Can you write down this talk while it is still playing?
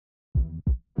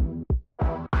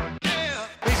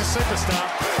superstar.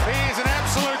 He is an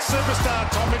absolute superstar,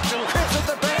 Tom Mitchell. Cripps at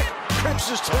the back. Cripps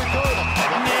is too good.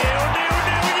 Neil,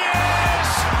 yes!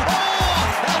 Oh,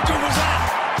 how good was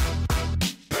that?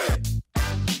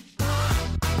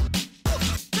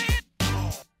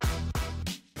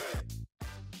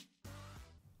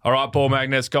 All right, ball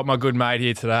magnets. Got my good mate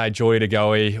here today, Joy to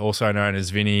Goey, also known as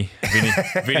Vinny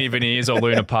Veneers or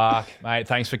Luna Park. Mate,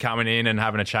 thanks for coming in and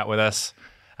having a chat with us.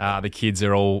 The kids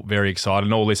are all very excited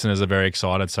and all listeners are very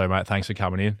excited. So, mate, thanks for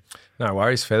coming in. No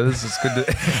worries, Feathers. It's good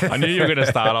to... I knew you were going to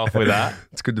start off with that.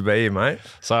 It's good to be here, mate.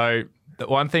 So, the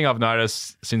one thing I've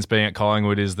noticed since being at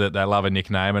Collingwood is that they love a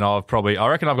nickname, and I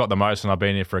reckon I've got the most, and I've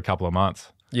been here for a couple of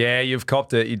months. Yeah, you've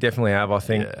copped it. You definitely have, I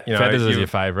think. Yeah. You know, Feathers is your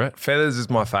favourite. Feathers is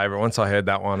my favourite. Once I heard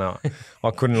that one,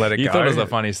 I couldn't let it go. You thought it was the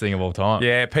funniest thing of all time.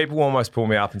 Yeah, people almost pull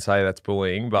me up and say that's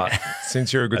bullying, but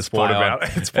since you're a good sport about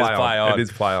it, it's play on. It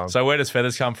is play on. So where does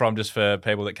Feathers come from, just for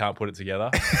people that can't put it together?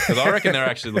 Because I reckon they're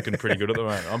actually looking pretty good at the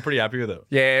moment. I'm pretty happy with it.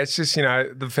 Yeah, it's just,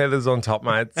 the feathers on top,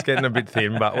 mate. It's getting a bit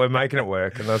thin, but we're making it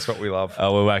work, and that's what we love.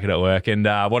 We're making it work. And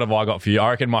what have I got for you?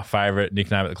 I reckon my favourite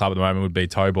nickname at the club at the moment would be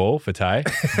toe ball for Tay.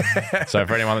 So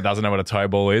for anyone that doesn't know what a toe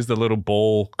ball is, the little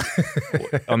ball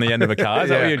on the end of a car. Is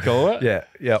that what you'd call it? Yeah,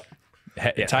 yep.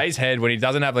 Tay's head, when he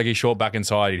doesn't have like his short back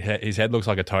inside, his head looks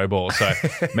like a toe ball. So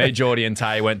me, Geordie and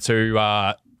Tay went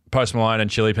to Post Malone and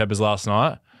Chili Peppers last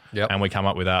night. Yep. And we come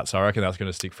up with that. So I reckon that's going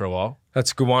to stick for a while.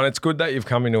 That's a good one. It's good that you've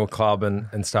come into a club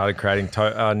and started creating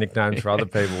nicknames for other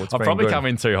people. I've probably come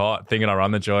in too hot thinking I run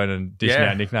the joint and dishing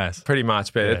out nicknames. Pretty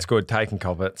much, but it's good. Take and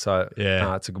cop it. So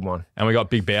it's a good one. And we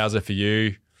got Big Bowser for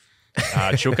you.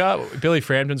 Chuka. Billy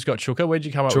Frampton's got Chuka. Where'd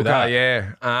you come up with that?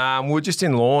 Yeah. We were just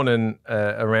in Lawn and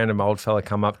a random old fella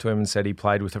come up to him and said he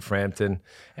played with a Frampton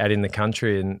out in the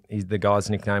country, and the guy's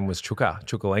nickname was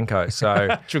Chukalenko. So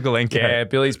Chukalenko. Yeah,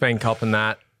 Billy's been copping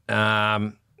that.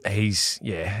 He's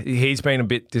been a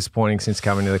bit disappointing since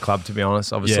coming to the club, to be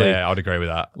honest. Obviously, yeah, I'd agree with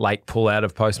that. Late pull out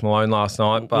of Post Malone last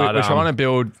night, but we're trying to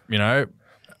build,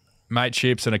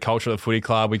 mateships and a culture at the footy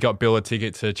club. We got Bill a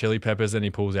ticket to Chili Peppers, and he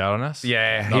pulls out on us.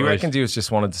 Yeah, he reckons he was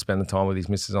just wanted to spend the time with his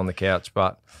missus on the couch,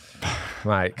 but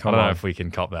mate, I don't know if we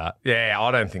can cop that. Yeah,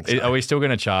 I don't think so. Are we still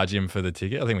going to charge him for the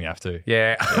ticket? I think we have to.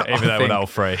 Yeah, even though they were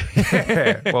free.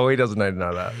 Yeah, well, he doesn't need to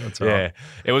know that. That's right. Yeah,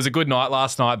 it was a good night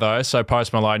last night though. So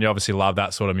Post Malone, you obviously love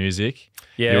that sort of music.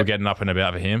 Yeah, you were getting up and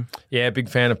about for him. Yeah, big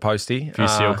fan of Posty. A few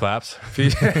seal claps. Do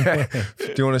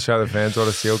you want to show the fans what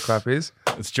a seal clap is?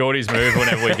 It's Geordie's move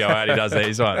whenever we go out. He does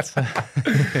these ones.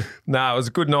 No, it was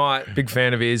a good night. Big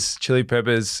fan of his. Chili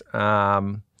Peppers.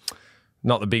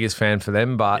 Not the biggest fan for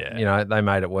them, but they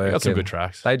made it work. They got some good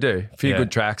tracks. They do. A few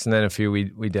good tracks, and then a few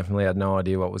we definitely had no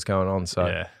idea what was going on.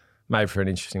 So made for an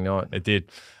interesting night. It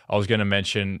did. I was going to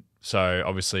mention, so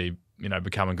obviously,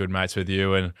 becoming good mates with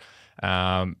you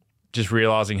and just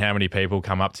realising how many people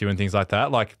come up to you and things like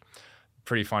that. Like,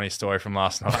 pretty funny story from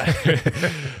last night.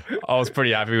 I was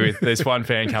pretty happy with this one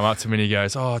fan come up to me and he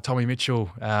goes, "Oh, Tommy Mitchell,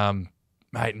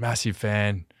 mate, massive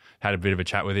fan." Had a bit of a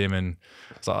chat with him and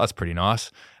I was like, "That's pretty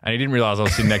nice." And he didn't realise I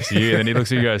was sitting next to you. And then he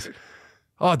looks at you and goes,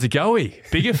 "Oh, De Goey,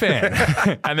 bigger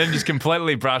fan." And then just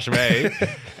completely brushed me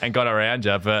and got around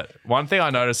you. But one thing I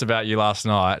noticed about you last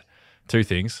night, two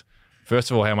things. First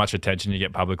of all, how much attention you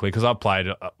get publicly, because I've played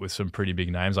with some pretty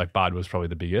big names. Like Bud was probably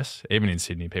the biggest. Even in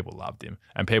Sydney, people loved him,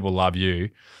 and people love you.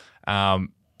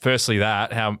 Firstly,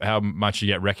 that how much you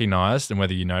get recognised and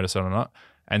whether you notice it or not,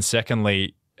 and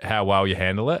secondly, how well you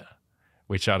handle it.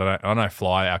 Which I don't know. I know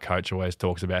Fly, our coach, always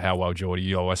talks about how well, Geordie,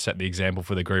 you always set the example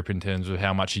for the group in terms of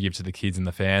how much you give to the kids and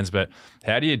the fans. But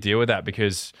how do you deal with that?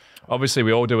 Because obviously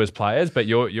we all do as players, but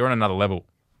you're on another level.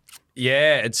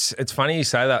 Yeah, it's funny you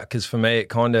say that, because for me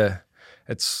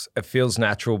it feels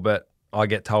natural, but I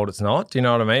get told it's not. Do you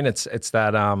know what I mean? It's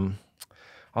that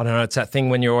I don't know. It's that thing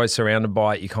when you're always surrounded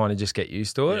by it, you kind of just get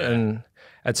used to it, and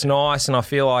it's nice. And I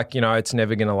feel like it's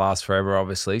never going to last forever,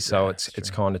 obviously. So it's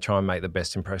kind of try and make the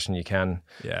best impression you can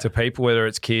to people, whether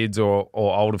it's kids or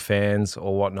older fans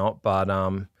or whatnot. But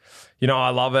I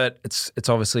love it. It's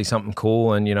obviously something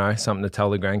cool, and something to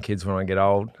tell the grandkids when I get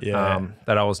old.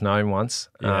 That I was known once.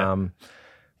 Yeah.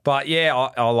 But yeah,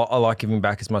 I like giving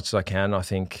back as much as I can. I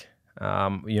think,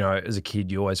 as a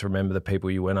kid, you always remember the people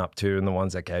you went up to and the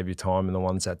ones that gave you time and the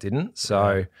ones that didn't.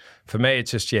 So for me, it's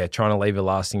just, trying to leave a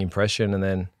lasting impression. And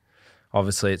then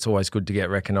obviously it's always good to get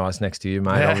recognised next to you,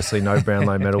 mate. Obviously no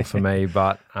Brownlow medal for me,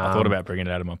 but... I thought about bringing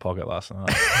it out of my pocket last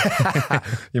night.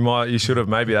 You should have.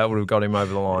 Maybe that would have got him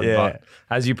over the line. Yeah. But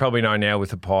as you probably know now with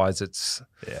the Pies, it's,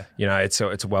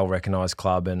 it's a well-recognised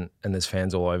club and there's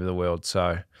fans all over the world.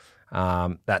 So...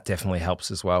 that definitely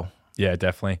helps as well. Yeah,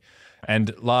 definitely.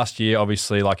 And last year,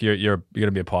 obviously, like you're going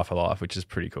to be a Pie for life, which is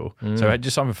pretty cool. So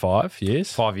just on for 5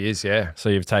 years? 5 years, yeah. So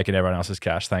you've taken everyone else's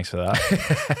cash. Thanks for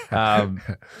that.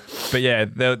 But yeah,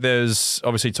 there's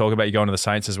obviously talk about you going to the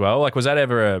Saints as well. Like, was that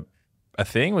ever a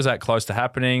thing? Was that close to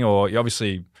happening? Or you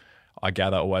obviously, I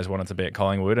gather, always wanted to be at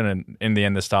Collingwood, and in the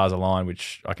end, the stars aligned,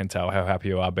 which I can tell how happy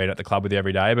you are being at the club with you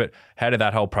every day. But how did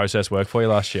that whole process work for you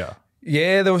last year?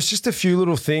 Yeah, there was just a few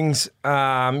little things,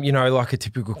 like a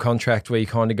typical contract where you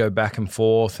kind of go back and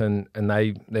forth, and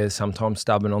they're sometimes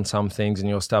stubborn on some things and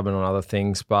you're stubborn on other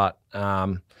things. But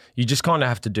you just kind of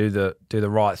have to do the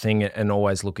right thing and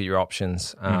always look at your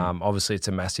options. Obviously, it's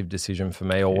a massive decision for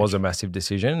me, or was a massive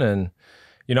decision, and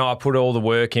I put all the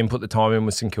work in, put the time in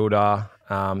with St Kilda.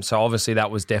 So obviously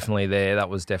that was definitely there. That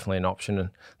was definitely an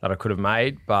option that I could have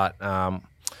made, but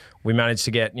we managed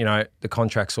to get the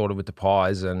contract sorted with the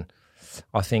Pies. And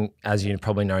I think, as you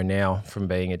probably know now from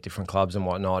being at different clubs and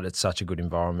whatnot, it's such a good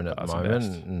environment at the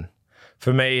moment. And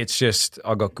for me, it's just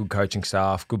I got good coaching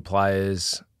staff, good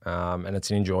players, and it's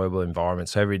an enjoyable environment.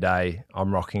 So every day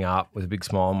I'm rocking up with a big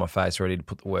smile on my face, ready to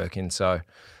put the work in. So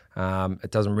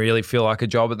it doesn't really feel like a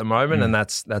job at the moment, and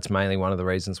that's mainly one of the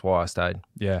reasons why I stayed.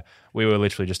 Yeah, we were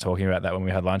literally just talking about that when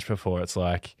we had lunch before. It's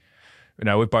like,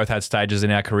 we've both had stages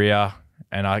in our career,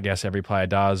 and I guess every player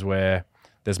does, where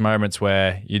there's moments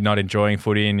where you're not enjoying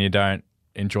footy and you don't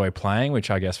enjoy playing,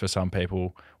 which I guess for some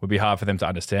people would be hard for them to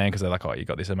understand because they're like, oh, you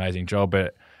got this amazing job,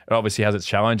 but it obviously has its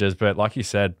challenges. But like you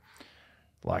said,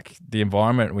 like the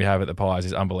environment we have at the Pies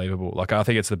is unbelievable. Like I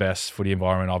think it's the best footy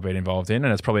environment I've been involved in,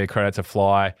 and it's probably a credit to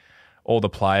Fly, all the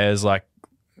players. Like,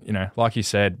 like you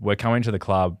said, we're coming to the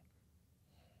club,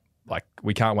 like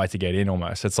we can't wait to get in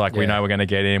almost. It's like we know we're going to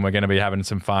get in, we're going to be having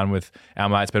some fun with our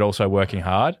mates, but also working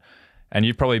hard. And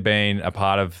you've probably been a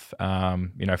part of,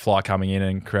 Fly coming in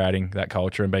and creating that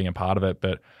culture and being a part of it.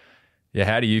 But yeah,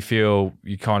 how do you feel?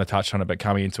 You kind of touched on it, but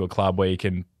coming into a club where you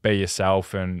can be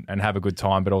yourself and have a good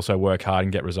time, but also work hard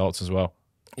and get results as well.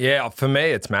 Yeah, for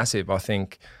me, it's massive. I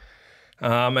think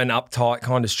an uptight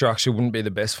kind of structure wouldn't be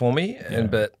the best for me.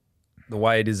 But the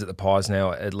way it is at the Pies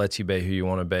now, it lets you be who you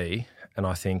want to be. And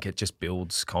I think it just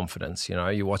builds confidence.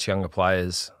 You watch younger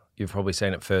players, you've probably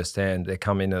seen it firsthand. They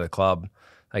come into the club,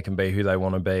 they can be who they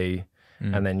want to be,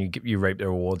 and then you reap the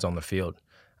rewards on the field.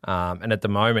 And at the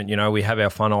moment, we have our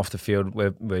fun off the field.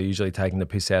 We're usually taking the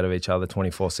piss out of each other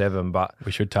 24/7. But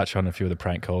we should touch on a few of the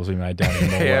prank calls we made down in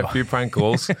Morwell. Yeah, a few prank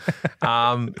calls.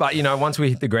 But once we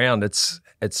hit the ground, it's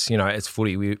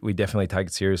footy. We definitely take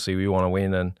it seriously. We want to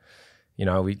win, and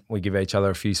we give each other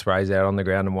a few sprays out on the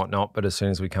ground and whatnot. But as soon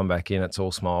as we come back in, it's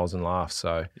all smiles and laughs.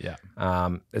 So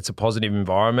it's a positive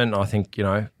environment. I think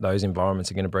those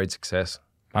environments are going to breed success.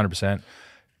 100%.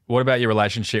 What about your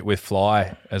relationship with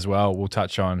Fly as well? We'll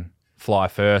touch on Fly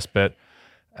first, but,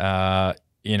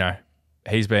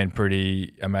 he's been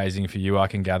pretty amazing for you, I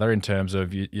can gather, in terms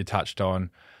of you touched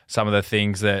on some of the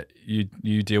things that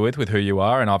you deal with who you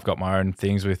are, and I've got my own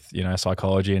things with,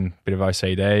 psychology and a bit of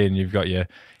OCD, and you've got your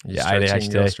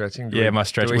ADHD. Your stretching. Yeah, my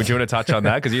stretching. Would you want to touch on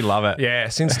that? Because you love it. Yeah,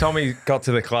 since Tommy got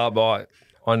to the club,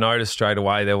 I noticed straight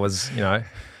away there was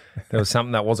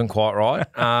something that wasn't quite right.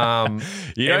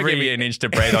 You don't give me an inch to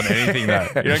breathe on anything, though.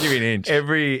 You don't give me an inch.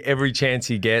 Every chance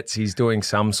he gets, he's doing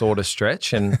some sort of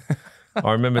stretch. And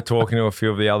I remember talking to a few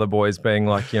of the other boys being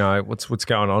like, what's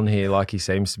going on here? Like, he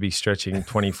seems to be stretching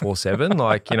 24/7.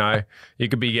 Like, you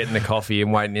could be getting a coffee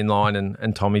and waiting in line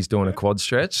and Tommy's doing a quad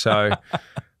stretch. So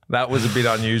that was a bit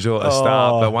unusual at the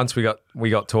start. But once we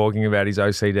got talking about his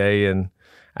OCD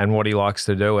and what he likes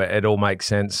to do, it all makes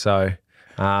sense. So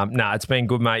it's been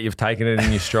good, mate. You've taken it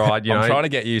in your stride. I'm trying to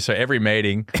get you. So every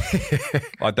meeting,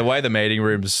 like the way the meeting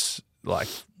room's, like,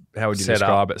 how would you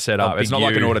describe it? Set up. It's not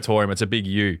like an auditorium. It's a big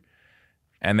U.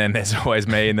 And then there's always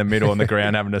me in the middle on the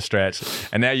ground having a stretch.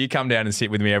 And now you come down and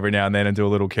sit with me every now and then and do a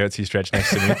little curtsy stretch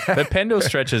next to me. But Pendle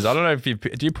stretches, I don't know if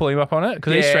do you pull him up on it?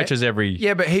 Because he stretches every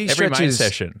main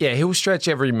session. Yeah, he'll stretch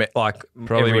every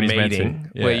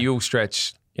meeting where you'll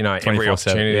stretch. Every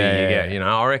opportunity you get.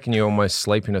 I reckon you almost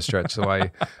sleep in a stretch the way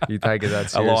you take it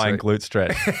that seriously. A lying glute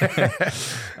stretch.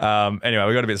 Anyway,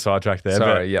 we got a bit sidetracked there.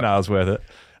 Sorry, but no, it was worth it.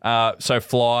 So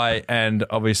Fly and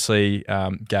obviously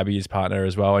Gabby, his partner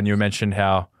as well. And you mentioned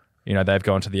how, they've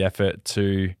gone to the effort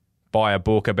to buy a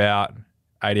book about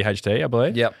ADHD, I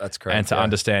believe. Yep, that's correct. And to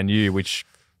understand you, which,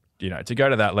 to go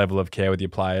to that level of care with your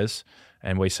players,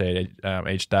 and we see it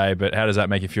each day. But how does that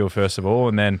make you feel, first of all?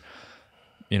 And then,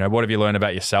 what have you learned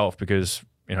about yourself? Because,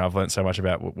 I've learned so much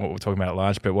about what we're talking about at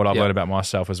lunch, but what I've learned about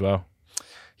myself as well.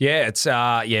 Yeah, it's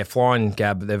Flying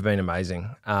Gab, they've been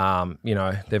amazing.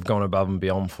 They've gone above and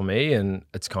beyond for me, and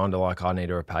it's kind of like I need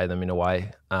to repay them in a way,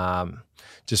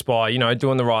 just by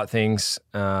doing the right things,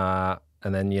 and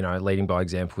then leading by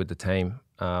example with the team.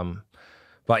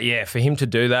 But yeah, for him to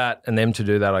do that and them to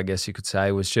do that, I guess you could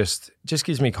say, was just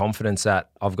gives me confidence that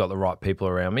I've got the right people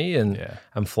around me. And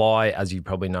Fly, as you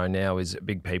probably know now, is a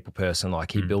big people person.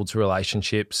 Like he builds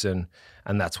relationships, and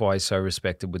that's why he's so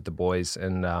respected with the boys.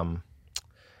 And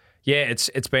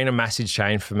it's been a massive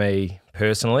change for me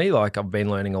personally. Like I've been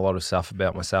learning a lot of stuff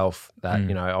about myself that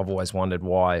I've always wondered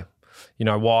why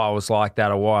I was like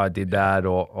that, or why I did that,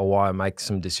 or why I make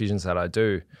some decisions that I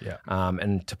do. Yeah.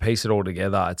 And to piece it all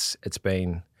together, it's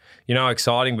been,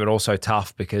 exciting, but also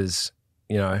tough because,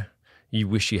 you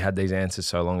wish you had these answers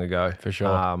so long ago. For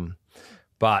sure.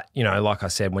 But, like I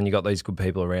said, when you got these good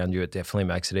people around you, it definitely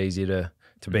makes it easier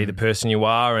to be the person you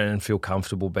are and feel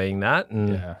comfortable being that.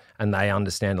 And they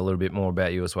understand a little bit more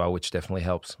about you as well, which definitely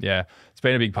helps. Yeah. It's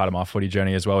been a big part of my footy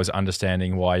journey as well, is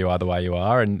understanding why you are the way you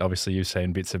are. And obviously you've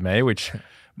seen bits of me, which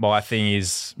my thing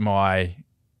is my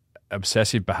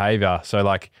obsessive behavior. So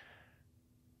like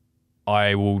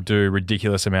I will do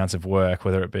ridiculous amounts of work,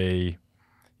 whether it be,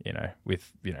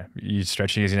 you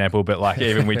stretching as an example, but like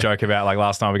even we joke about like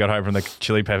last night we got home from the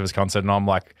Chili Peppers concert and I'm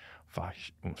like, fuck,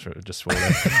 just swore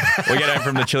that. We get home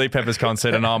from the Chili Peppers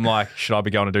concert and I'm like, should I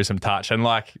be going to do some touch? And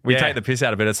like we take the piss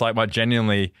out of it. It's like my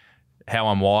genuinely how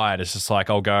I'm wired. It's just like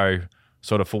I'll go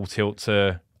sort of full tilt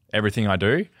to everything I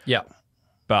do. Yeah.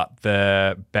 But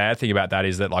the bad thing about that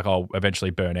is that like I'll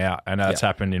eventually burn out. And that's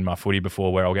happened in my footy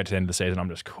before where I'll get to the end of the season, I'm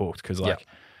just cooked because there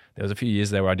was a few years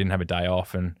there where I didn't have a day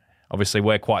off. And obviously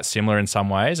we're quite similar in some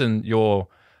ways and your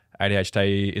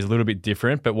ADHD is a little bit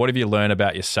different, but what have you learned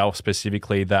about yourself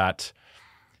specifically that,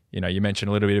 you mentioned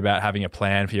a little bit about having a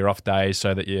plan for your off days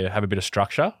so that you have a bit of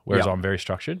structure, whereas I'm very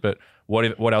structured, but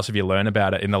what else have you learned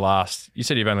about it in the last, you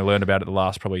said you've only learned about it the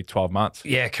last probably 12 months.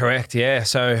 Yeah, correct. Yeah.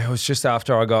 So it was just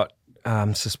after I got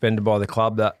suspended by the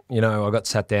club that, I got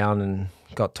sat down and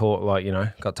got taught,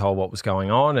 got told what was going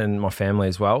on and my family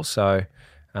as well. So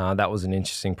that was an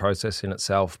interesting process in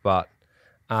itself, but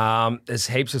there's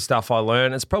heaps of stuff I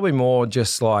learned. It's probably more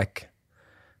just like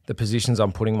the positions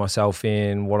I'm putting myself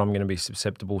in, what I'm going to be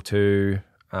susceptible to,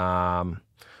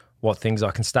 what things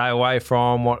I can stay away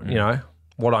from, what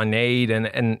I need.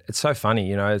 And it's so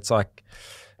funny, it's like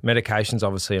medication's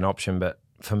obviously an option, but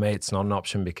for me, it's not an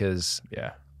option because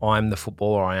I'm the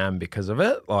footballer I am because of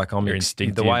it. Like I'm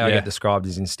instinctive. The way I get described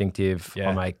is instinctive.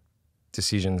 I make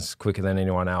decisions quicker than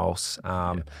anyone else.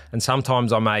 And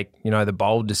sometimes I make, the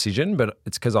bold decision, but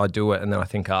it's because I do it and then I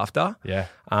think after. Yeah.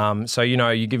 So,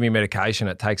 you give me medication,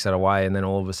 it takes that away and then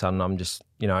all of a sudden I'm just,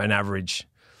 an average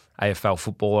AFL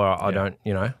footballer.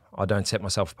 I don't set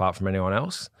myself apart from anyone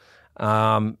else.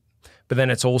 But then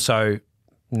it's also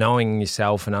knowing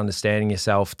yourself and understanding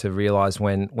yourself to realise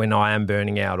when I am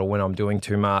burning out or when I'm doing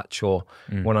too much or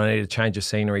when I need a change of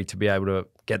scenery to be able to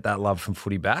get that love from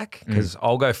footy back, because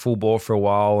I'll go full bore for a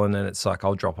while and then it's like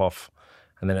I'll drop off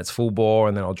and then it's full bore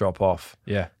and then I'll drop off.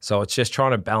 Yeah. So it's just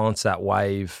trying to balance that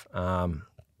wave and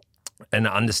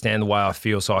understand the way I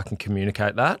feel so I can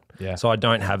communicate that. Yeah. So I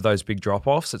don't have those big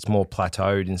drop-offs. It's more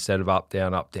plateaued instead of up,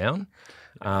 down, up, down.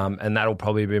 And that'll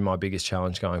probably be my biggest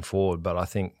challenge going forward. But I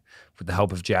think with the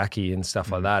help of Jackie and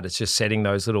stuff like that, it's just setting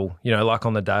those little, like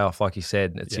on the day off, like you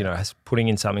said, it's, putting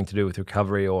in something to do with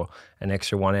recovery or an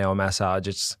extra 1 hour massage.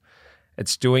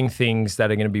 It's doing things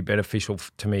that are going to be beneficial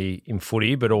to me in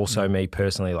footy, but also me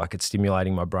personally, like it's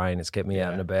stimulating my brain. It's getting me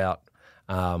out and about.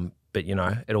 But,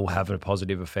 it'll have a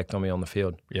positive effect on me on the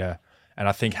field. Yeah. And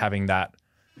I think having that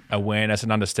awareness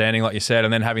and understanding, like you said,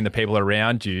 and then having the people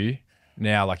around you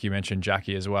now, like you mentioned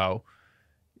Jackie as well,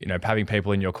 having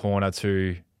people in your corner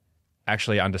to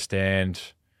actually understand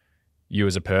you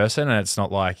as a person. And it's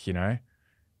not like, we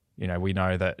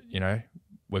know that,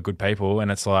 we're good people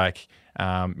and it's like,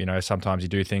 sometimes you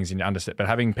do things and you understand, but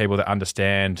having people that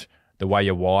understand the way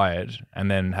you're wired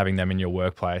and then having them in your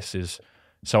workplace is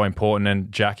so important.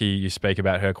 And Jackie, you speak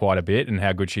about her quite a bit and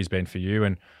how good she's been for you.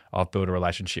 And I've built a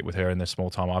relationship with her in the small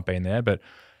time I've been there. But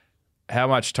how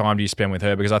much time do you spend with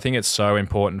her? Because I think it's so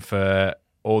important for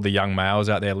all the young males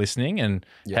out there listening and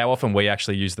how often we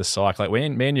actually use the psych. Like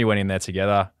me and you went in there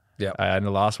together in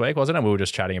the last week, wasn't it? We were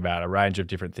just chatting about a range of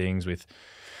different things with,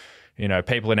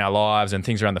 people in our lives and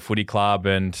things around the footy club,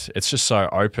 and it's just so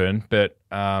open. But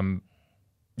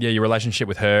your relationship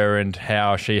with her and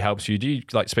how she helps you. Do you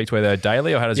like speak to her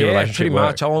daily, or how does your relationship pretty work?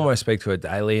 much. I almost speak to her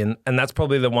daily, and that's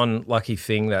probably the one lucky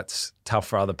thing that's tough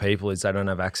for other people is they don't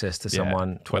have access to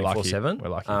someone 24/7. We're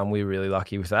lucky. We're really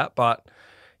lucky with that, but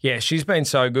Yeah, she's been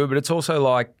so good, but it's also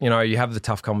like, you know, you have the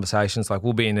tough conversations. Like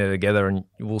we'll be in there together and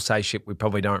we'll say shit we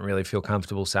probably don't really feel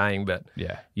comfortable saying, but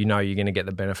you know you're going to get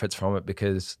the benefits from it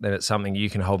because then it's something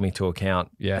you can hold me to account.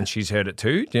 Yeah. And she's heard it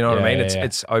too. Do you know what I mean?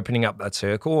 It's opening up that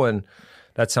circle, and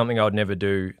that's something I'd never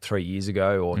do 3 years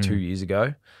ago or 2 years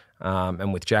ago.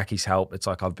 And with Jackie's help, it's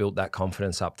like I've built that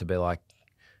confidence up to be like,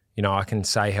 you know, I can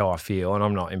say how I feel and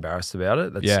I'm not embarrassed about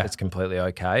it. It's completely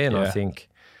okay. And I think,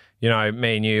 you know,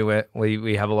 me and you,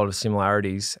 we have a lot of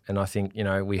similarities, and I think, you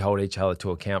know, we hold each other to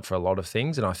account for a lot of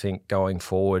things. And I think going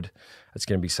forward, it's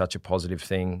going to be such a positive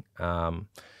thing.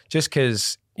 Just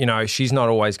because, you know, she's not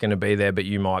always going to be there, but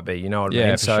you might be, you know what I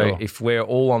mean? So if we're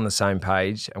all on the same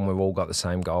page and we've all got the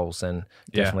same goals, then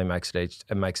definitely makes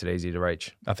it easy to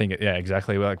reach. I think,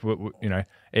 exactly. Like, you know,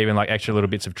 even like extra little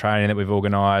bits of training that we've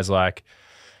organised, like,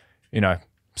 you know,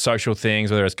 social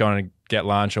things, whether it's going to get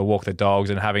lunch or walk the dogs,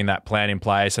 and having that plan in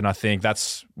place. And I think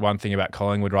that's one thing about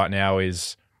Collingwood right now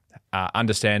is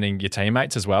understanding your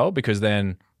teammates as well, because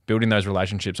then building those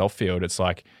relationships off field, it's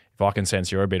like if I can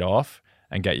sense you're a bit off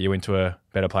and get you into a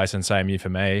better place, and same you for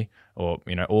me, or,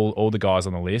 you know, all the guys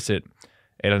on the list, it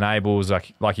enables,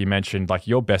 like you mentioned, like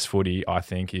your best footy, I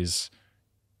think, is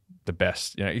the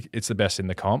best. You know, it's the best in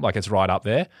the comp. Like it's right up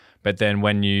there. But then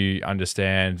when you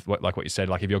understand what you said,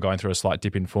 like if you're going through a slight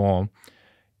dip in form,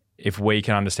 if we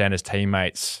can understand as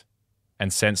teammates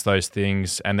and sense those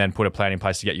things and then put a plan in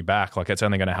place to get you back, like it's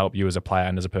only going to help you as a player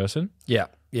and as a person.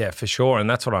 Yeah, for sure. And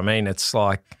that's what I mean. It's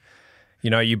like, you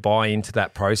know, you buy into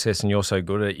that process and you're so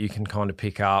good at it, you can kind of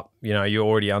pick up, you know, you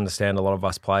already understand a lot of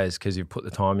us players because you've put the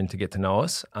time in to get to know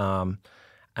us.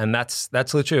 And that's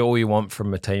literally all you want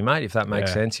from a teammate, if that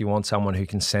makes sense. You want someone who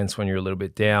can sense when you're a little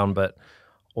bit down, but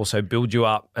also build you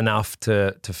up enough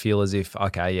to feel as if,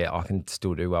 okay, I can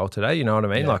still do well today. You know what I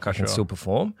mean? Like I can still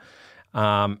perform.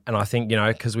 And I think, you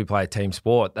know, because we play a team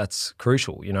sport, that's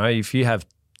crucial. You know, if you have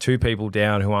two people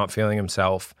down who aren't feeling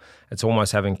themselves, it's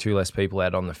almost having two less people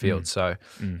out on the field. So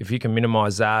if you can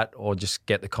minimise that or just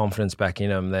get the confidence back in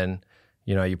them, then,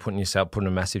 you know, you're putting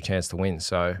a massive chance to win.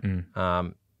 So,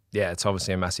 it's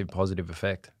obviously a massive positive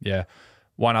effect. Yeah.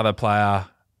 One other player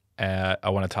I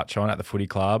want to touch on at the footy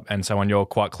club, and someone you're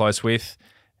quite close with,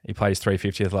 he played his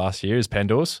 350th last year, is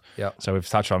Pendles. Yep. So we've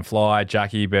touched on Fly,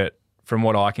 Jackie, but from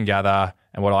what I can gather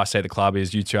and what I see at the club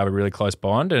is you two have a really close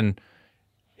bond, and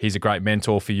he's a great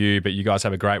mentor for you, but you guys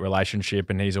have a great relationship,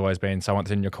 and he's always been someone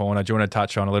that's in your corner. Do you want to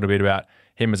touch on a little bit about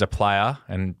him as a player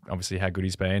and obviously how good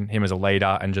he's been, him as a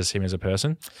leader and just him as a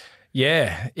person?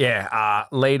 Yeah.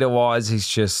 Leader-wise,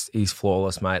 he's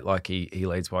flawless, mate. Like he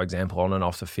leads by example on and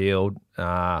off the field.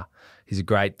 He's a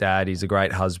great dad. He's a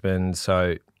great husband.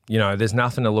 So, you know, there's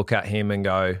nothing to look at him and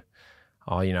go,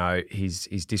 oh, you know, he's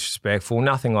disrespectful,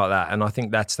 nothing like that. And I think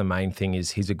that's the main thing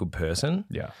is he's a good person.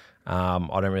 Yeah. I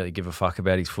don't really give a fuck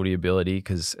about his footy ability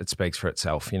because it speaks for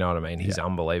itself. You know what I mean? He's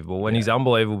unbelievable. And he's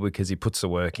unbelievable because he puts the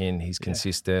work in. He's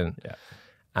consistent.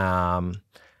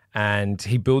 And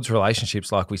he builds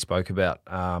relationships like we spoke about.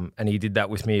 And he did that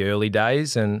with me early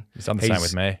days. And he's done the same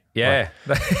with me. Yeah.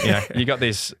 Like, you know, you got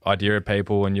this idea of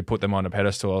people and you put them on a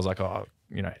pedestal. I was like, oh,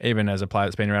 you know, even as a player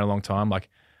that's been around a long time, like,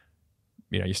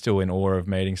 you know, you're still in awe of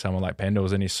meeting someone like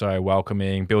Pendles, and he's so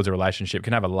welcoming, builds a relationship,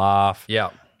 can have a laugh.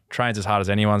 Yeah. Trains as hard as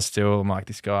anyone still. I'm like,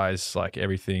 this guy's like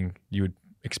everything you would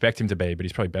expect him to be, but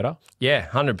he's probably better. Yeah,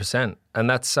 100%. And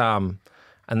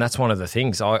that's one of the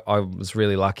things. I was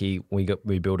really lucky. We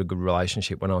built a good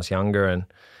relationship when I was younger, and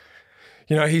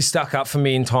you know, he stuck up for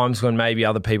me in times when maybe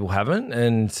other people haven't,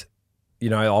 and you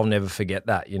know, I'll never forget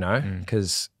that. You know,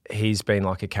 because he's been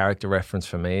like a character reference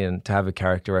for me, and to have a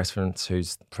character reference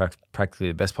who's practically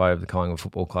the best player of the Collingwood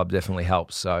Football Club definitely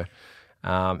helps. So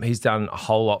he's done a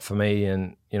whole lot for me,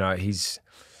 and you know, he's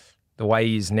the way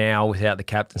he is now without the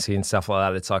captaincy and stuff like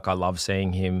that. It's like I love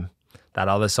seeing him. That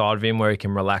other side of him where he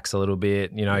can relax a little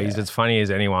bit. You know, he's as funny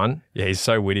as anyone. Yeah, he's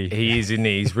so witty. He is, isn't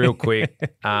he? He's real quick.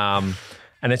 And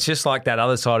it's just like that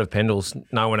other side of Pendles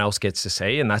no one else gets to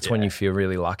see. And that's when you feel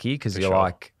really lucky because you're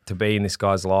like, to be in this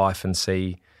guy's life and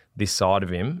see this side of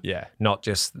him, not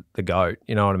just the GOAT,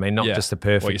 you know what I mean? Not just the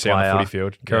perfect what you see player. on the footy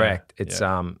field. Correct. It's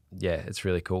it's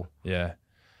really cool. Yeah.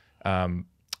 I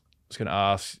was going to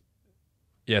ask,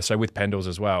 so with Pendles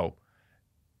as well,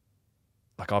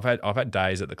 like I've had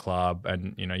days at the club,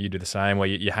 and you know, you do the same where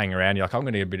you hang around. You're like, I'm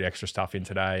going to get a bit of extra stuff in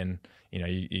today, and you know,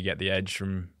 you get the edge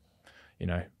from, you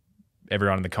know,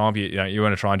 everyone in the comp. You know, you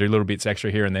want to try and do little bits extra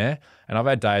here and there. And I've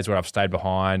had days where I've stayed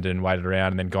behind and waited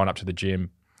around, and then gone up to the gym,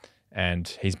 and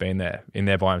he's been in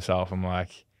there by himself. I'm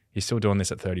like, he's still doing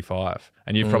this at 35,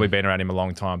 and you've probably been around him a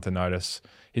long time to notice.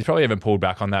 He's probably even pulled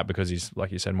back on that because he's,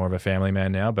 like you said, more of a family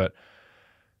man now. But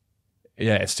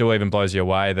yeah, it still even blows you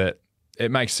away that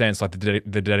it makes sense. Like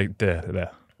the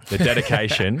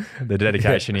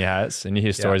dedication he has, and you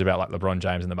hear stories about like LeBron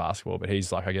James in the basketball, but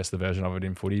he's like, I guess, the version of it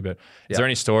in footy. But is there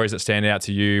any stories that stand out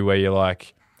to you where you're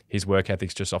like, his work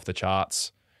ethic's just off the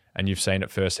charts, and you've seen it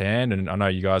firsthand? And I know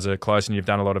you guys are close, and you've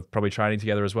done a lot of probably training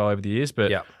together as well over the years.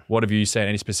 But what have you seen?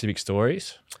 Any specific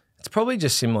stories? It's probably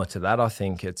just similar to that. I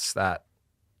think it's that,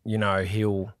 you know,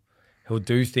 he'll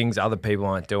do things other people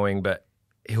aren't doing, but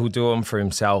he'll do them for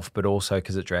himself, but also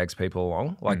because it drags people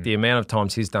along. Like the amount of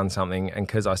times he's done something, and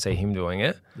because I see him doing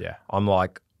it, I'm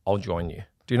like, I'll join you.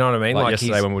 Do you know what I mean? Like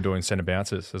yesterday when we were doing centre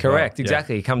bounces as correct, well.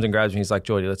 exactly. He comes and grabs me. He's like,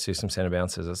 Geordie, let's do some centre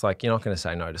bounces. It's like, you're not going to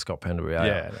say no to Scott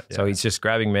Pendlebury. So he's just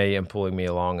grabbing me and pulling me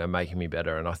along and making me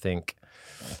better. And I think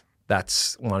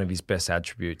that's one of his best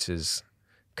attributes is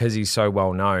because he's so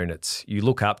well known. It's you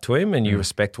look up to him and you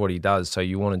respect what he does, so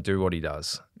you want to do what he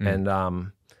does.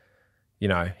 And you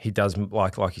know, he does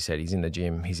like you said, he's in the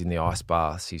gym, he's in the ice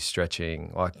baths, he's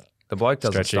stretching. Like the bloke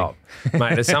doesn't stop,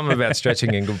 mate. There's something about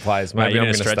stretching in good players. Maybe I'm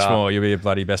going to stretch more. You'll be a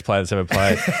bloody best player that's ever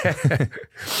played.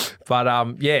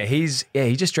 But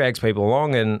he just drags people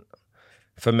along, and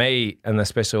for me, and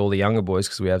especially all the younger boys,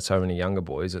 because we have so many younger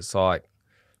boys, it's like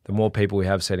the more people we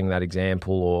have setting that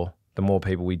example, or the more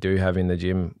people we do have in the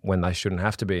gym when they shouldn't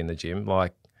have to be in the gym,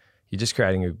 like you're just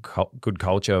creating a good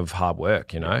culture of hard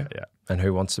work, you know? Yeah. And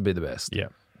who wants to be the best? Yeah,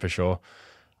 for sure.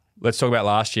 Let's talk about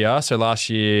last year. So last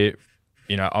year,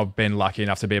 you know, I've been lucky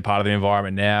enough to be a part of the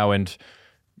environment now and,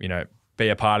 you know, be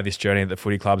a part of this journey that the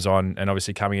footy club's on, and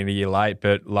obviously coming in a year late.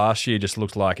 But last year just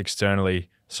looked like externally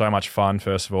so much fun,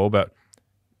 first of all, but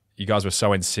you guys were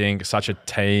so in sync, such a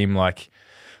team, like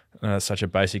such a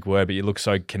basic word, but you look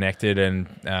so connected, and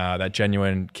that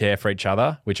genuine care for each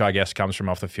other, which I guess comes from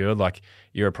off the field. Like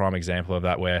you're a prime example of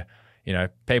that, where, you know,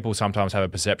 people sometimes have a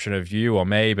perception of you or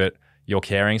me, but your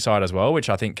caring side as well, which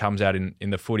I think comes out in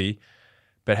the footy.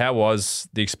 But how was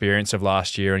the experience of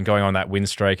last year and going on that win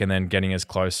streak and then getting as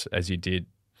close as you did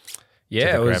to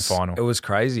the grand final? It was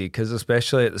crazy because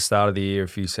especially at the start of the year,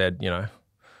 if you said, you know,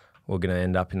 we're going to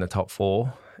end up in the top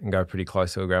 4 and go pretty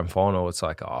close to a grand final, it's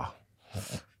like, oh,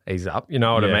 ease up. You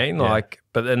know what I mean? Like,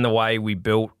 but then the way we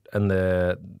built and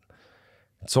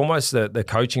it's almost the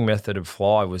coaching method of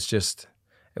Fly was just,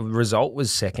 the result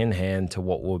was second hand to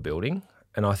what we were building.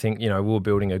 And I think, you know, we were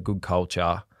building a good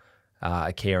culture,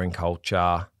 a caring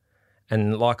culture.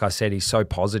 And like I said, he's so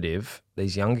positive.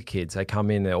 These younger kids, they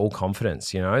come in, they're all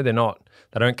confidence, you know. They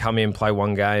don't come in, play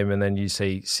one game, and then you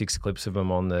see 6 clips of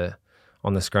them on the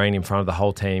screen in front of the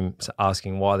whole team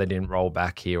asking why they didn't roll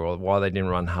back here or why they didn't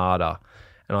run harder.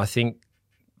 And I think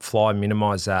Fly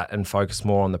minimised that and focused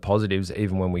more on the positives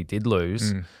even when we did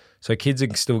lose. So kids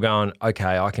are still going,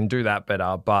 okay, I can do that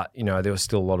better, but, you know, there was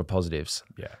still a lot of positives.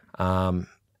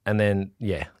 And then,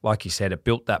 like you said, it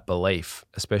built that belief,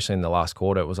 especially in the last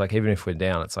quarter. It was like, even if we're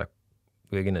down, it's like,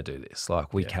 we're going to do this.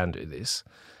 Like, we can do this.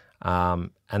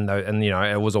 And you know,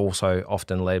 it was also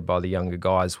often led by the younger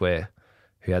guys who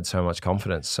had so much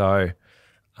confidence. So,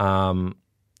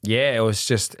 it was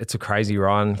just, it's a crazy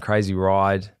run, crazy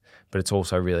ride, but it's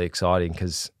also really exciting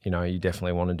because, you know, you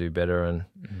definitely want to do better and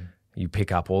you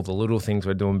pick up all the little things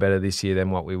we're doing better this year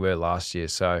than what we were last year.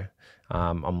 So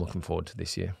I'm looking forward to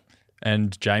this year.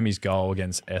 And Jamie's goal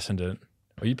against Essendon,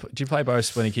 did you play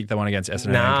both when he kicked the one against Essendon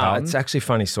and Nah, Carlton? it's actually a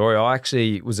funny story. I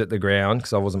actually was at the ground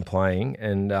because I wasn't playing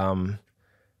and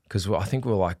because I think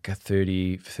we were like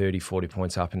 30, 40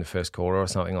 points up in the first quarter or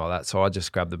something like that. So I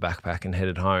just grabbed the backpack and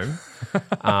headed home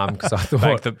because I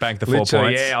thought... Bank the 4 points.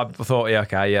 Yeah, I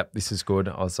thought, this is good.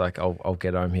 I was like, I'll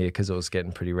get home here because it was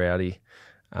getting pretty rowdy.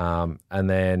 And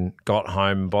then got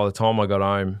home. By the time I got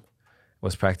home, it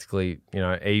was practically, you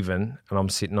know, even. And I'm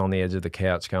sitting on the edge of the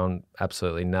couch going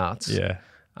absolutely nuts. Yeah.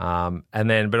 But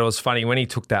it was funny when he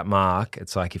took that mark.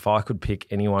 It's like if I could pick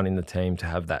anyone in the team to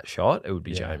have that shot, it would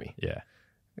be Jamie. Yeah.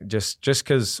 Just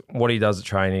because what he does at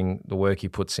training, the work he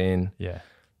puts in. Yeah.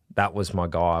 That was my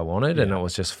guy I wanted, and it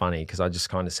was just funny because I just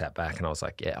kind of sat back and I was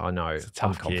like, "Yeah, I know, it's a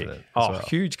tough I'm confident." kick Oh, well.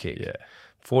 Huge kick! Yeah,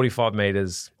 45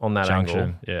 meters on that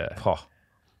junction. Angle. Yeah,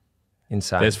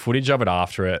 insane. There's footage of it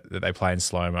after it that they play in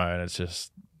slow mo, and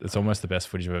it's almost the best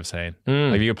footage I've ever seen.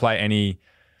 Like if you could play any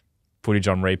footage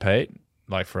on repeat,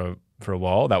 like for a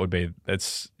while, that would be.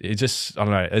 It just I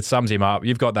don't know. It sums him up.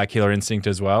 You've got that killer instinct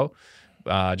as well.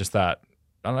 Just that.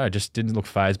 I don't know, just didn't look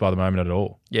fazed by the moment at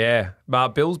all. Yeah,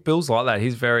 but Bill's like that.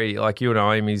 He's very, like, you know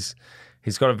him, he's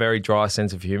got a very dry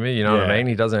sense of humour, you know what I mean?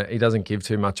 He doesn't give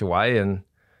too much away, and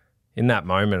in that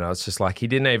moment I was just like, he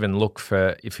didn't even look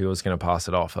for if he was going to pass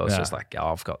it off. I was just like, oh,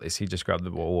 I've got this. He just grabbed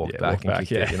the ball, walked back and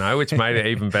kicked it, you know, which made it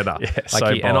even better.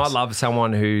 And I love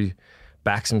someone who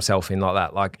backs himself in like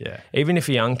that. Like even if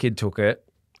a young kid took it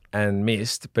and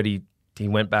missed, but he he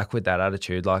went back with that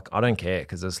attitude. Like, I don't care,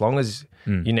 because as long as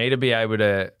you need to be able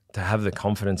to have the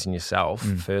confidence in yourself,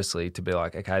 firstly, to be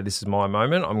like, okay, this is my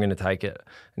moment, I'm going to take it.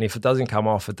 And if it doesn't come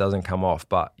off, it doesn't come off.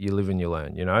 But you live and you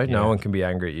learn, you know? No one can be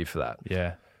angry at you for that.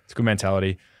 Yeah, it's a good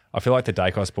mentality. I feel like the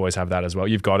Dacos boys have that as well.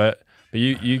 You've got it. But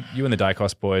you and the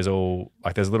Dacos boys all,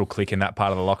 like, there's a little click in that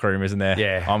part of the locker room, isn't there?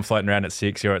 Yeah. I'm floating around at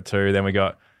 6, you're at 2. Then we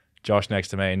got Josh next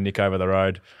to me and Nick over the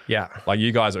road. Yeah. Like,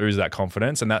 you guys ooze that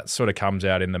confidence, and that sort of comes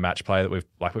out in the match play that we've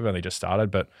only just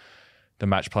started, but the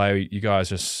match play, you guys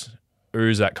just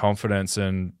ooze that confidence.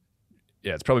 And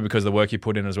yeah, it's probably because the work you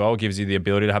put in as well gives you the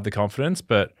ability to have the confidence.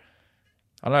 But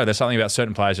I don't know, there's something about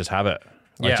certain players just have it.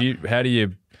 Like, how do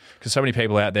you, because so many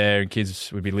people out there and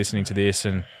kids would be listening to this,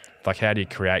 and like, how do you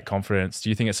create confidence? Do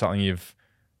you think it's something you've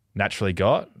naturally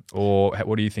got, or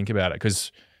what do you think about it?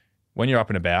 Because when you're up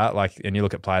and about, like, and you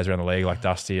look at players around the league like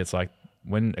Dusty, it's like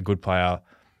when a good player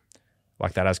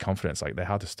like that has confidence, like, they're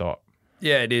hard to stop.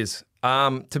 Yeah, it is.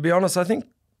 To be honest, I think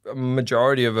a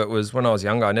majority of it was when I was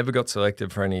younger. I never got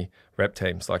selected for any rep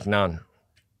teams, like none.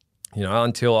 You know,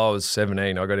 until I was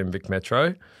 17, I got in Vic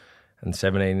Metro, and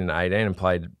 17 and 18, and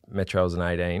played Metros in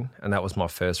 18, and that was my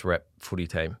first rep footy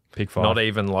team. Pick 5. Not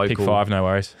even local. Pick 5, no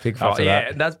worries. Pick 5, After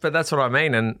yeah. that. That's what I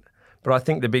mean. But I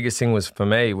think the biggest thing was for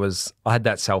me was I had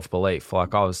that self-belief.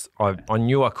 Like, I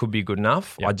knew I could be good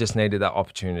enough. Yep. I just needed that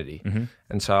opportunity.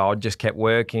 And so I just kept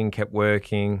working.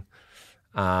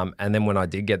 And then when I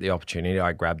did get the opportunity,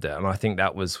 I grabbed it. And I think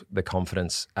that was the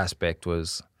confidence aspect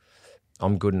was,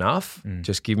 I'm good enough.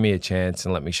 Just give me a chance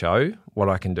and let me show what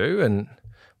I can do. And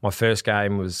my first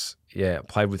game was,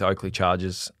 played with Oakley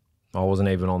Chargers. I wasn't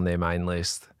even on their main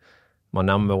list. My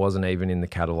number wasn't even in the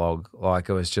catalogue. Like,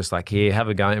 it was just like, here, have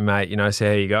a go, mate. You know, see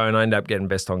how you go. And I ended up getting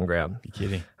best on ground. You're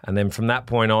kidding. And then from that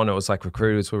point on, it was like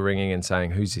recruiters were ringing and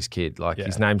saying, who's this kid? Like,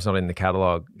 his name's not in the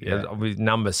catalogue. With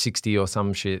number 60 or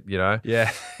some shit, you know?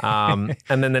 Yeah. And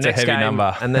then the next a heavy game,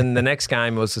 number. and then the next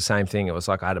game was the same thing. It was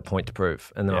like I had a point to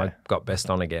prove, and then I got best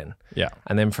on again. Yeah.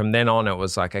 And then from then on, it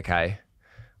was like, okay,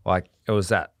 like, it was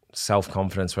that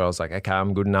self-confidence where I was like, okay,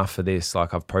 I'm good enough for this.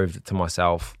 Like, I've proved it to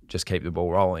myself. Just keep the ball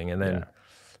rolling. And then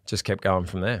just kept going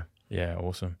from there. Yeah,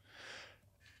 awesome.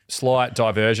 Slight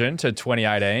diversion to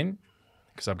 2018,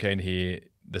 because I'm keen to hear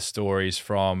the stories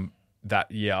from that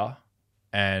year.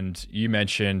 And you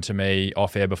mentioned to me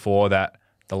off air before that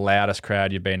the loudest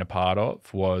crowd you've been a part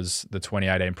of was the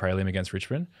 2018 prelim against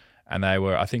Richmond. And they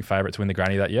were, I think, favourite to win the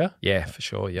granny that year. Yeah, for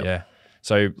sure. Yep. Yeah.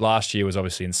 So last year was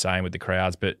obviously insane with the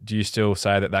crowds, but do you still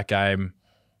say that game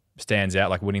stands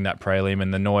out, like winning that prelim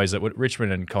and the noise that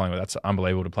Richmond and Collingwood, that's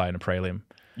unbelievable to play in a prelim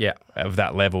of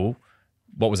that level.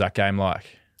 What was that game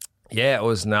like? Yeah, it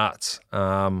was nuts.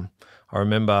 I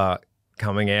remember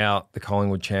coming out, the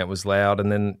Collingwood chant was loud,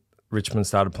 and then Richmond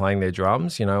started playing their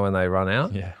drums, you know, when they run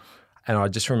out. Yeah. And I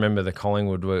just remember the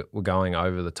Collingwood were going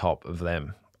over the top of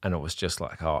them, and it was just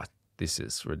like, oh, this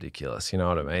is ridiculous. You know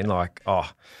what I mean? Like,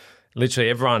 literally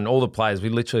everyone, all the players, we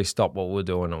literally stopped what we were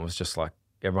doing. It was just like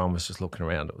everyone was just looking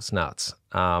around. It was nuts.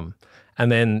 And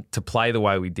then to play the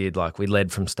way we did, like, we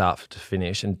led from start to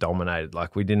finish and dominated.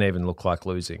 Like, we didn't even look like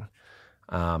losing.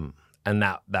 And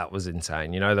that was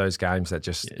insane. You know, those games that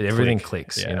just everything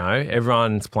clicks. You know,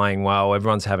 everyone's playing well,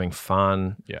 everyone's having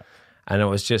fun. Yeah. And it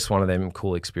was just one of them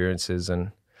cool experiences.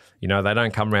 And you know, they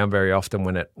don't come around very often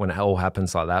when it all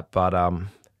happens like that. But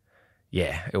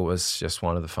it was just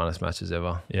one of the funnest matches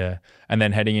ever. Yeah. And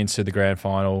then heading into the grand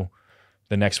final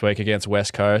the next week against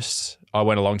West Coast, I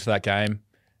went along to that game,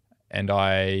 and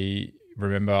I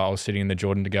remember I was sitting in the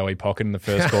Jordan to Goey pocket in the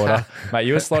first quarter. Mate,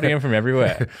 you were slotting in from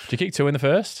everywhere. Did you kick 2 in the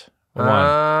first? Or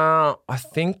 1? I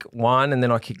think 1, and then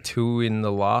I kicked 2 in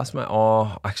the last match.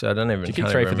 Oh, actually, I don't even. Did you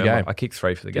kick 3 for the game? I kicked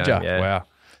 3 for the game. Did you? Yeah. Wow.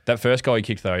 That first goal you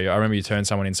kicked, though, I remember you turned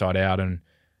someone inside out and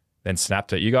then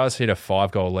snapped it. You guys hit a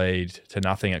 5-goal lead to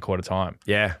nothing at quarter time.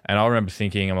 Yeah. And I remember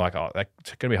thinking, I'm like, oh, that's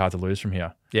going to be hard to lose from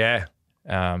here. Yeah.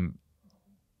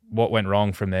 What went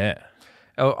wrong from there?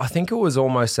 Oh, I think it was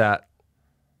almost that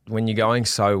when you're going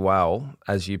so well,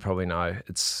 as you probably know,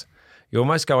 you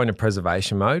almost go into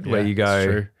preservation mode where you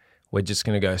go, we're just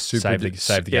going to go super save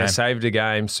the game. Yeah, save the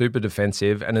game, super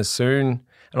defensive. And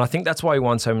I think that's why we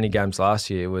won so many games last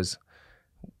year was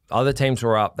other teams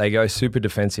were up, they go super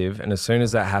defensive, and as soon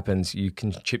as that happens, you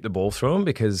can chip the ball through them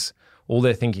because all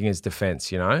they're thinking is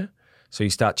defense, you know? So you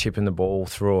start chipping the ball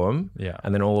through them,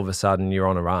 and then all of a sudden you're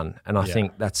on a run. And I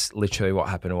think that's literally what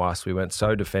happened to us. We went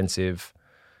so defensive.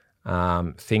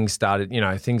 Things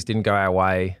didn't go our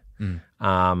way.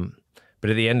 But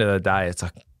at the end of the day, it's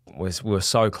like we were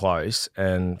so close,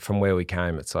 and from where we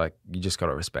came, it's like you just got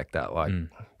to respect that. Like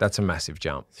that's a massive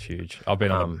jump. It's huge. I've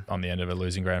been on the end of a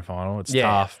losing grand final. It's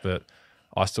tough, but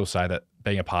I still say that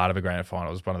being a part of a grand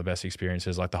final was one of the best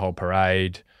experiences. Like the whole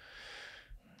parade,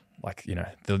 like, you know,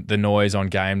 the noise on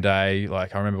game day.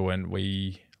 Like I remember when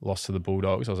we lost to the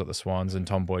Bulldogs, I was at the Swans and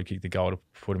Tom Boyd kicked the goal to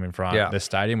put him in front. Yeah. The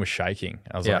stadium was shaking.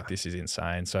 I was like, this is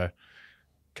insane. So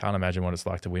can't imagine what it's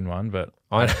like to win one, but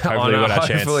hopefully we've got our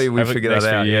chance. Hopefully we figure that out.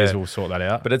 Next few years we'll sort that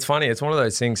out. But it's funny. It's one of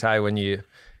those things, hey, when you,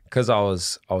 because I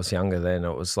was younger then,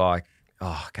 it was like,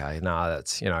 oh, okay,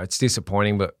 that's, you know, it's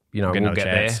disappointing, but, you know, we'll get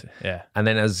chance. there. Yeah. And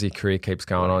then as your career keeps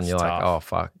going on, you're tough. like, oh,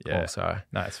 fuck. Yeah. Oh, sorry.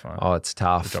 No, it's fine. Oh, it's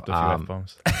tough. We dropped a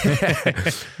few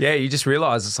F-bombs. Yeah, you just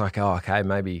realise it's like, oh, okay,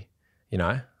 maybe, you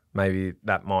know, maybe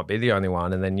that might be the only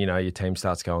one. And then, you know, your team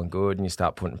starts going good and you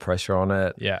start putting pressure on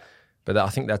it. Yeah. But I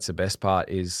think that's the best part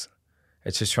is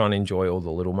it's just trying to enjoy all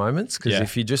the little moments, because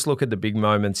if you just look at the big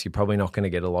moments, you're probably not going to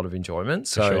get a lot of enjoyment.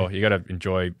 So, for sure. You got to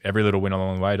enjoy every little win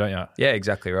along the way, don't you? Yeah,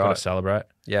 exactly right. Got to celebrate.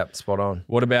 Yeah, spot on.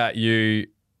 What about you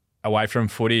away from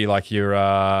footy, like your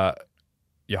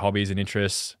hobbies and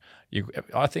interests?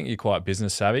 I think you're quite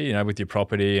business savvy, you know, with your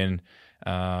property and,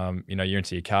 you know, you're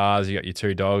into your cars, you got your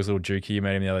 2 dogs, little Dukey, you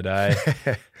met him the other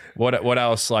day. What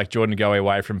else, like Jordan Goey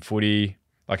away from footy?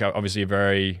 Like obviously you're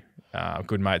very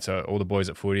good mates, all the boys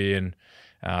at footy and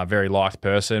very liked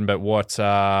person, but what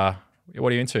are you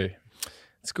into?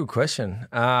 It's a good question.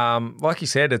 Like you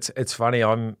said, it's funny.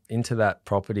 I'm into that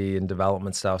property and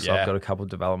development stuff, so I've got a couple of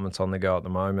developments on the go at the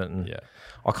moment, and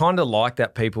I kind of like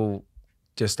that people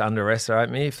just underestimate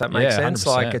me, if that makes sense. 100%.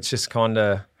 Like it's just kind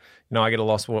of, you know, I get a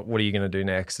loss. What are you going to do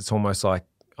next? It's almost like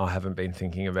I haven't been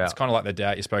thinking about. It's kind of like the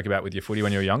doubt you spoke about with your footy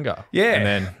when you were younger.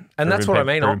 Yeah, and that's what I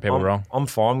mean. I'm I'm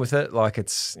fine with it. Like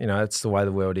it's, you know, it's the way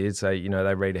the world is. So, you know,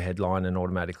 they read a headline and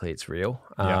automatically it's real.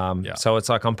 So it's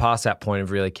like I'm past that point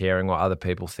of really caring what other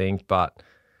people think. But,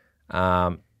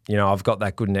 you know, I've got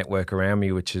that good network around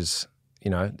me, which is, you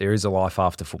know, there is a life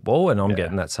after football, and I'm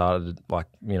getting that started. Like,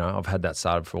 you know, I've had that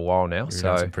started for a while now. You've so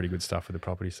done some pretty good stuff with the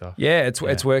property stuff. Yeah,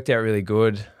 it's worked out really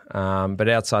good. But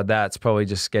outside that, it's probably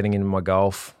just getting into my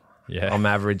golf. Yeah, I'm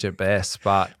average at best,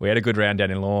 but we had a good round down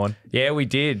in Lawn. Yeah, we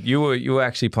did. You were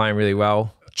actually playing really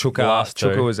well.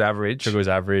 Chuka was average. Chuka was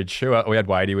average. We had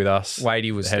Wadey with us.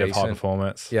 Wadey was head decent. of high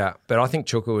performance. Yeah, but I think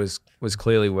Chuka was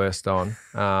clearly worst on.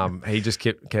 He just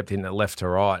kept hitting it left to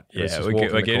right. Yeah,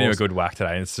 we're getting him a good whack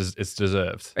today, and it's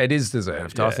deserved. It is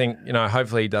deserved. Yeah. I think, you know,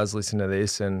 hopefully he does listen to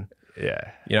this, and you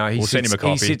know, we'll send him a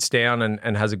copy. He sits down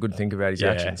and has a good think about his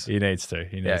actions. He needs to.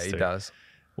 He does.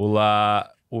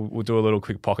 We'll do a little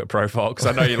quick pocket profile because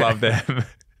I know you love them.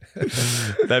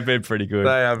 They've been pretty good.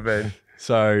 They have been.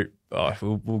 So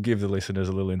we'll give the listeners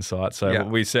a little insight. So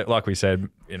we said,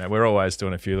 you know, we're always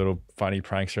doing a few little funny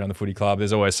pranks around the footy club.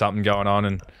 There's always something going on,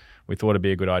 and we thought it'd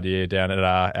be a good idea down at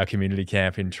our community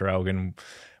camp in Traralgon.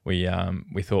 We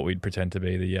thought we'd pretend to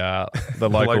be the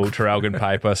local Traralgon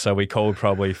paper, so we called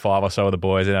probably 5 or so of the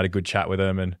boys and had a good chat with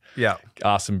them and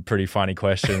asked some pretty funny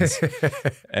questions.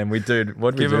 And we did.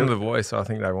 Give them the voice. I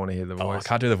think they want to hear the voice. I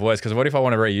can't do the voice because what if I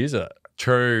want to reuse it?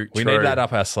 True. We need that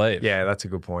up our sleeve. Yeah, that's a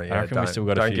good point. Yeah, I reckon we still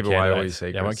got a few Don't give away all your candidates.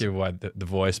 secrets. Yeah, I won't give away the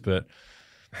voice, but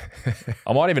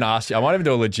I might even ask you. I might even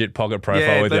do a legit pocket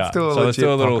profile with you. Let's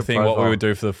do a little thing. profile. What we would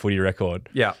do for the footy record.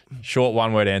 Yeah. Short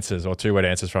 1-word answers or 2-word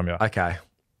answers from you. Okay.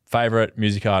 Favorite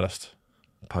music artist?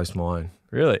 Post Malone.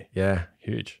 Really? Yeah.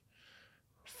 Huge.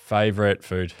 Favorite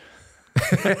food?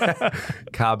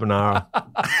 Carbonara.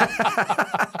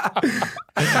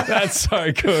 That's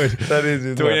so good. That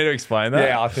is. Do we need to explain that?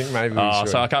 Yeah, I think maybe we should.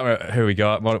 So I can't remember who we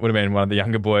got. Would have been one of the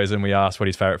younger boys, and we asked what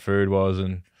his favorite food was,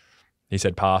 and he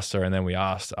said pasta, and then we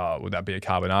asked, would that be a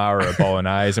carbonara or a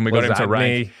bolognese? And we got him to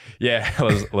rank. Yeah,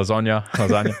 lasagna.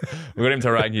 We got him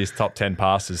to rank his top 10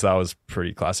 pastas. That was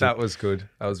pretty classic. That was good.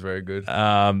 That was very good.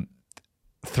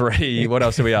 3. What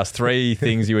else did we ask? 3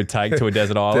 things you would take to a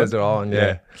desert island. Desert island,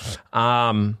 yeah.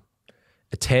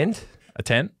 A tent. A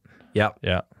tent? Yep.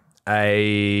 Yeah.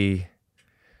 A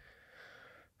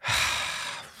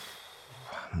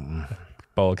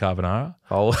bowl of carbonara.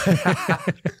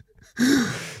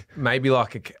 Maybe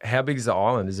like how big is the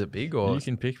island? Is it big or you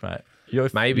can pick, mate?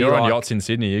 Maybe you're on like, yachts in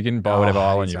Sydney. You can buy whatever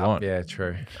island you want. Yeah,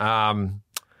 true. Fuck.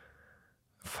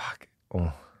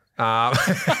 Oh.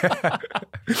 I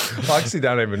actually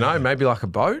don't even know. Maybe like a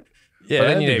boat. Yeah, but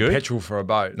then you need good. petrol for a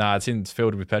boat. Nah, it's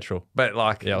filled with petrol. But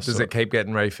like, does it keep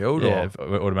getting refilled? Yeah,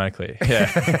 automatically. Yeah,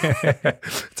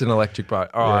 it's an electric boat.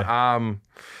 All right.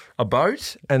 A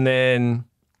boat, and then,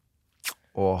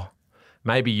 or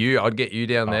maybe I'd get you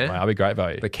down there. Mate, I'll be great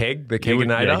value. The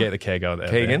Keganator. Yeah, get the keg over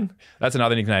there. Keegan. That's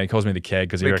another nickname. He calls me the keg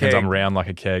because he reckons I'm round like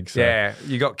a keg. So. Yeah,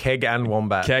 you got Keg and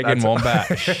Wombat. Keg and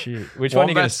Wombat. Shit. Which one are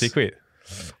you going to stick with?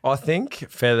 I think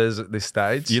feathers at this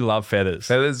stage. You love feathers.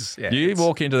 Feathers, yeah. You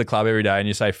walk into the club every day and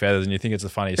you say feathers and you think it's the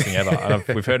funniest thing ever.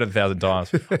 We've heard it 1,000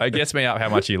 times. It gets me up how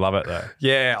much you love it though.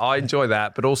 Yeah, I enjoy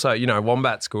that. But also,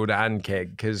 wombat's good and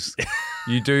keg because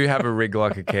you do have a rig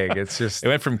like a keg. It's just... It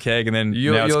went from keg and then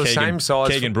You're now it's the Keg same and, size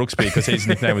Keg and Brooksby because his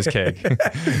nickname was Keg.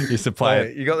 He used to play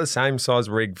it. You got the same size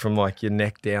rig from like your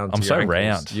neck down to I'm your so ankles.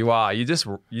 round. You are. You just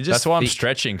That's why I'm thick.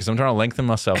 stretching because I'm trying to lengthen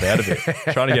myself out a bit.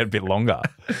 Trying to get a bit longer.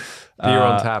 Beer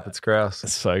on tap. It's grouse.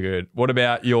 It's so good. What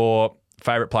about your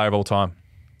favourite player of all time?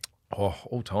 Oh,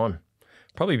 all time.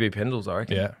 Probably be Pendles, I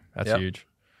reckon. Yeah, that's Yep. huge.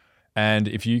 And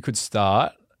if you could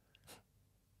start,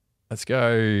 let's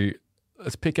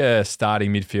pick a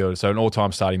starting midfield. So an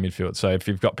all-time starting midfield. So if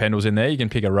you've got Pendles in there, you can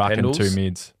pick a ruck and Pendles. 2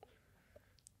 mids.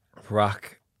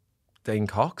 Ruck. Dean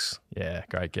Cox. Yeah,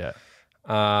 great get.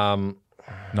 Um,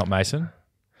 Not Mason.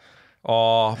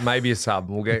 Oh, maybe a sub.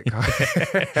 We'll get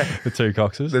The 2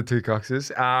 Coxes. the 2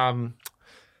 Coxes.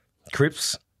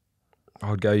 Cripps. I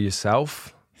would go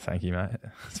yourself. Thank you, mate.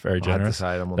 It's very I had to generous.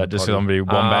 say it. I'm on That the just potty. going to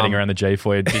be wombatting around the G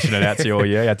for you, dishing it out to you all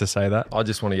year. You had to say that. I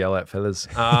just want to yell at feathers.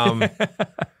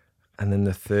 And then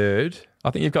the third, I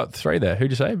think you've got 3 there.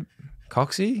 Who'd you say?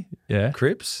 Coxie, Yeah.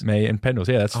 Cripps. Me and Pendles.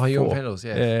 Yeah, that's Oh, you 4. and Pendles,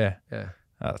 yeah. Yeah. Yeah,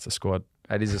 Oh, that's a squad.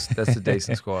 that's a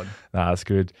decent squad. Nah, that's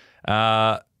good.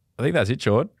 I think that's it,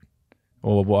 Jord.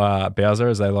 Or Bowser,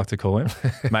 as they like to call him.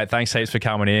 Mate, thanks heaps for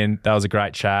coming in. That was a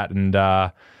great chat. And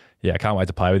I can't wait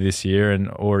to play with you this year and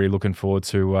already looking forward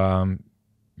to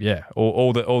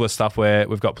all the stuff where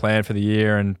we've got planned for the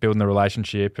year and building the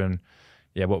relationship and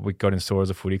what we've got in store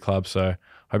as a footy club. So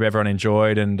hope everyone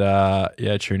enjoyed and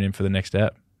tune in for the next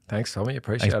step. Thanks, Tommy.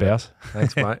 Appreciate Thanks, it. Bows.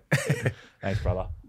 Thanks, mate. Thanks, brother.